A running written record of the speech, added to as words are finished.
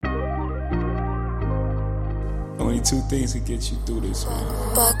only two things can get you through this,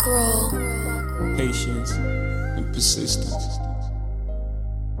 man. Buckroll. Patience and persistence.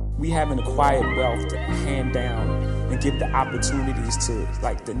 We have an acquired wealth to hand down and give the opportunities to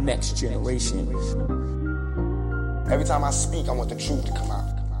like the next generation. Every time I speak, I want the truth to come out.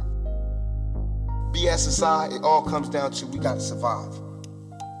 BS aside, it all comes down to we gotta survive.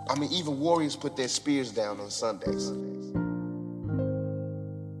 I mean, even warriors put their spears down on Sundays.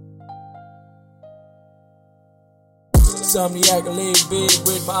 Insomniac, I lay in bed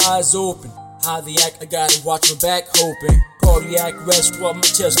with my eyes open. How the act, I gotta watch my back hoping. Cardiac arrest while my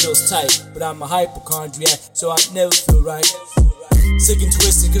chest feels tight. But I'm a hypochondriac, so I never feel right. Sick and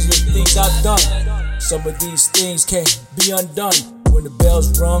twisted cause of the things I've done. Some of these things can't be undone. When the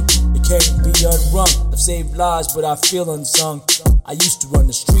bell's rung, it can't be unrung. I've saved lives, but I feel unsung. I used to run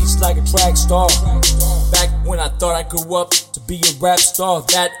the streets like a track star. Back when I thought I grew up to be a rap star,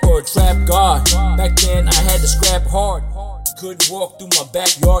 that or a trap god. Back then I had to scrap hard. Couldn't walk through my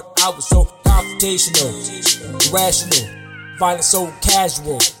backyard. I was so confrontational, irrational, violent, so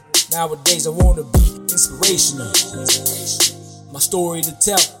casual. Nowadays I wanna be inspirational. My story to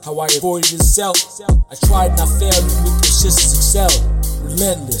tell, how I avoided itself. I tried and I failed, and with persistence excelled.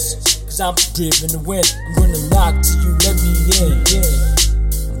 Relentless, cause I'm driven to win. I'm gonna knock till you let me in.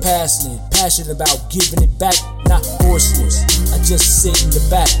 I'm passionate about giving it back, not forcing it. I just sit in the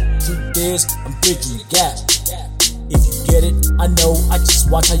back. Truth is, I'm bridging the gap. If you get it, I know, I just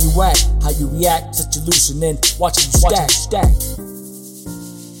watch how you act, how you react, set you loose and then watch how you stack.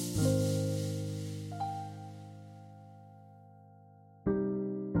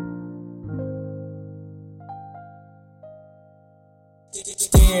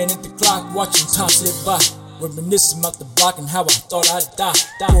 Staring at the clock, watching time slip by. Reminiscing about the block and how I thought I'd die.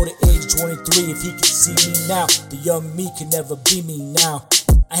 For the age of 23, if he could see me now, the young me could never be me now.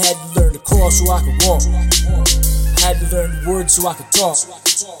 I had to learn to crawl so I could walk. I had to learn the words so I could talk.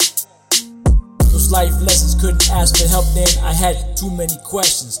 Those life lessons couldn't ask for help then. I had too many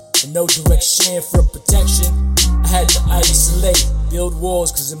questions and no direction for protection. I had to isolate, build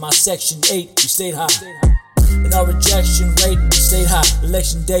walls, cause in my section 8 we stayed high. And our rejection rate stayed high.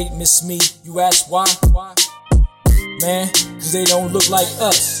 Election date, miss me, you ask why? Man, cause they don't look like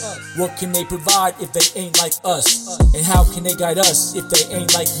us. What can they provide if they ain't like us? And how can they guide us if they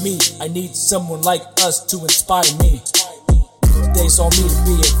ain't like me? I need someone like us to inspire me. They saw me to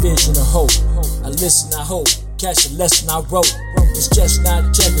be a vision of hope. I listen, I hope, catch the lesson I wrote. It's just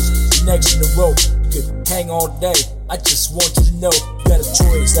not checkers, the next in the rope. You could hang all day, I just want you to know. You got a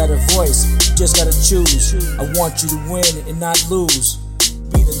choice, got a voice, you just gotta choose. I want you to win and not lose.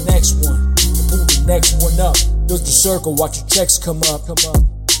 Be the next one, to pull the next one up. Build your circle, watch your checks come up.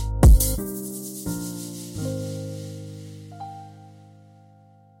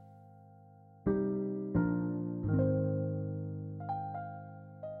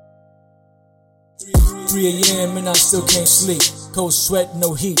 3 a.m. and I still can't sleep. Cold sweat,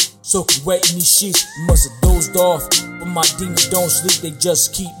 no heat, soaking wet in these sheets. Must have dozed off, but my demons don't sleep. They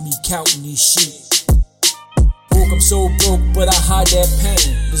just keep me counting these sheep. Broke, I'm so broke, but I hide that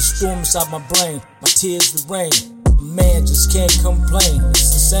pain. There's a storm inside my brain, my tears the rain. A man just can't complain,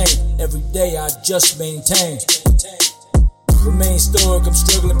 it's insane. Every day I just maintain. Remain stoic, I'm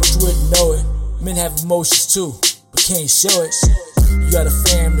struggling, but you wouldn't know it. Men have emotions too, but can't show it. You got a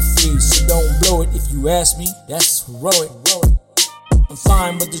fam to feed, so don't blow it. If you ask me, that's heroic. I'm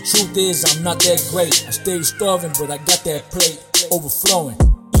fine, but the truth is I'm not that great. I stay starving, but I got that plate overflowing.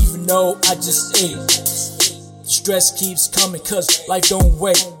 Even though I just ate, the stress keeps coming, cause life don't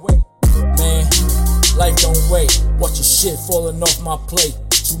wait. Man, life don't wait. Watch your shit falling off my plate.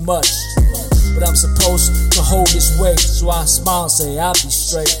 Too much, but I'm supposed to hold this weight. So I smile and say I'll be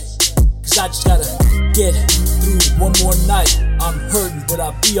straight. Cause I just gotta get through one more night. I'm hurting, but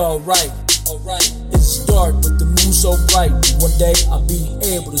I'll be alright. It's dark, but the moon's so bright. One day I'll be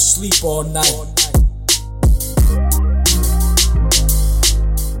able to sleep all night.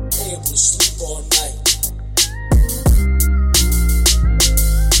 Able to sleep all night.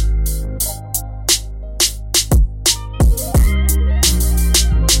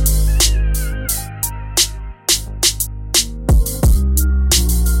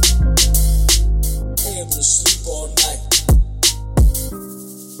 Able to sleep all night.